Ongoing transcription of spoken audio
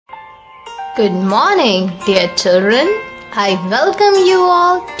Good morning, dear children. I welcome you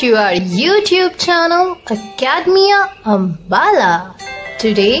all to our YouTube channel, Academia Ambala.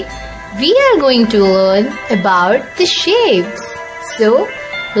 Today, we are going to learn about the shapes. So,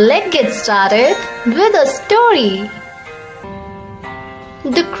 let's get started with a story.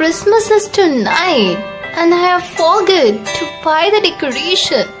 The Christmas is tonight and I have forgot to buy the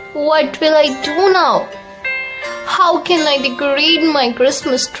decoration. What will I do now? How can I decorate my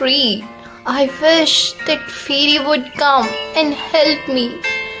Christmas tree? I wish that Fairy would come and help me.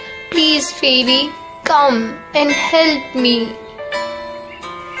 Please, Fairy, come and help me.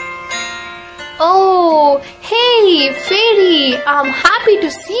 Oh, hey, Fairy, I'm happy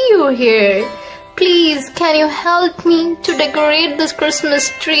to see you here. Please, can you help me to decorate this Christmas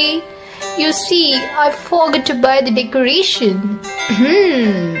tree? You see, I forgot to buy the decoration.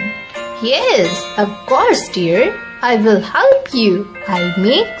 Yes, of course, dear. I will help you. I'll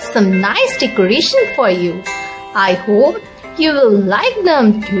make some nice decoration for you. I hope you will like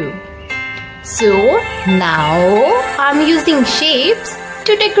them too. So now I'm using shapes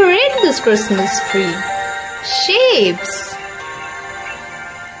to decorate this Christmas tree. Shapes.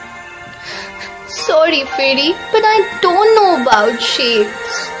 Sorry, Fairy, but I don't know about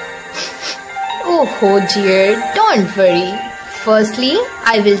shapes. Oh dear, don't worry. Firstly,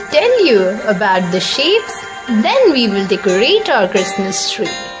 I will tell you about the shapes. Then we will decorate our Christmas tree.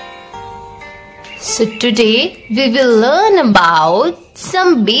 So today we will learn about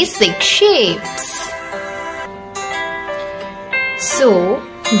some basic shapes. So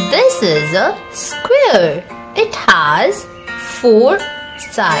this is a square. It has 4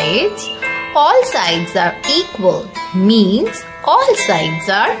 sides. All sides are equal, means all sides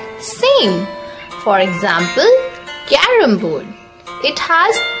are same. For example, carom board. It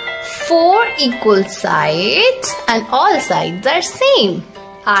has 4 equal sides and all sides are same.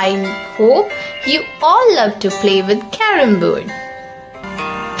 I hope you all love to play with carom board.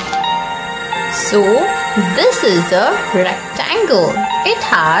 So this is a rectangle. It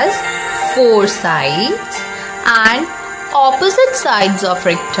has 4 sides and opposite sides of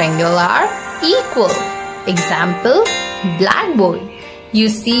rectangle are equal. Example, blackboard. You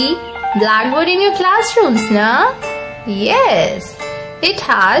see blackboard in your classrooms, na? Yes. It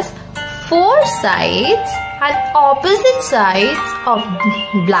has 4 sides and opposite sides of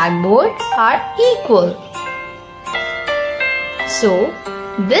blackboard are equal. So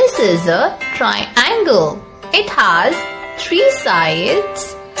this is a triangle. It has 3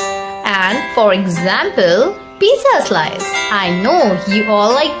 sides and for example pizza slice. I know you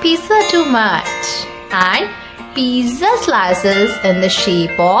all like pizza too much. And pizza slices in the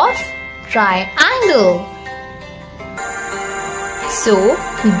shape of triangle. So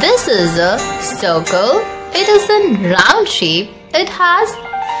this is a circle. It is in round shape. It has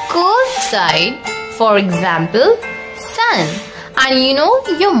curved side. For example, sun. And you know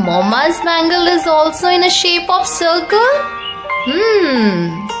your mama's bangle is also in a shape of circle.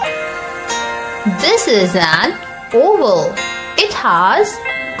 This is an oval. It has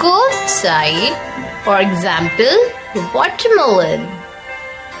curved side. For example, watermelon.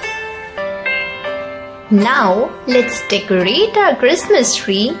 Now, let's decorate our Christmas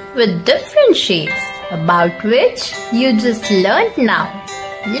tree with different shapes about which you just learned now.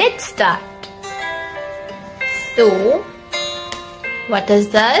 Let's start. So, what is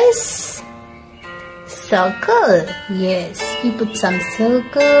this? Circle. Yes, we put some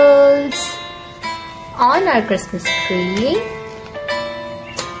circles on our Christmas tree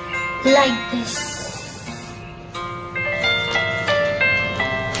like this.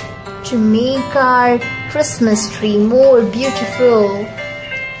 To make our Christmas tree more beautiful.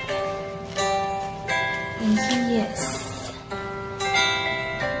 Yes.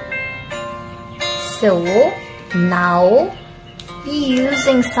 So now we're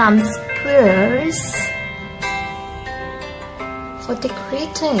using some squares for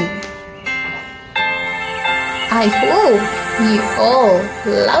decorating. I hope you all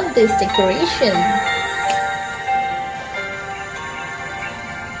love this decoration.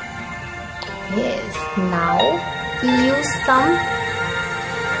 Yes, now we use some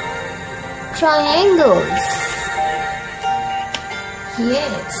triangles.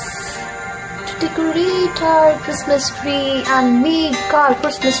 Yes, to decorate our Christmas tree and make our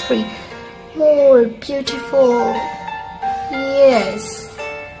Christmas tree more beautiful. Yes.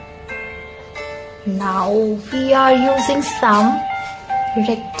 Now we are using some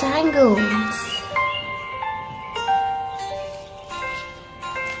rectangles.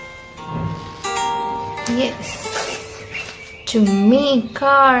 Yes, to make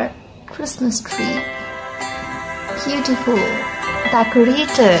our Christmas tree beautiful,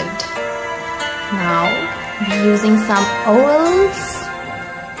 decorated. Now we're using some oils.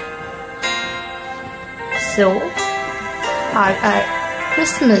 So our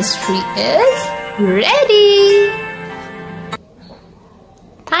Christmas tree is ready.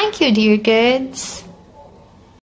 Thank you, dear kids.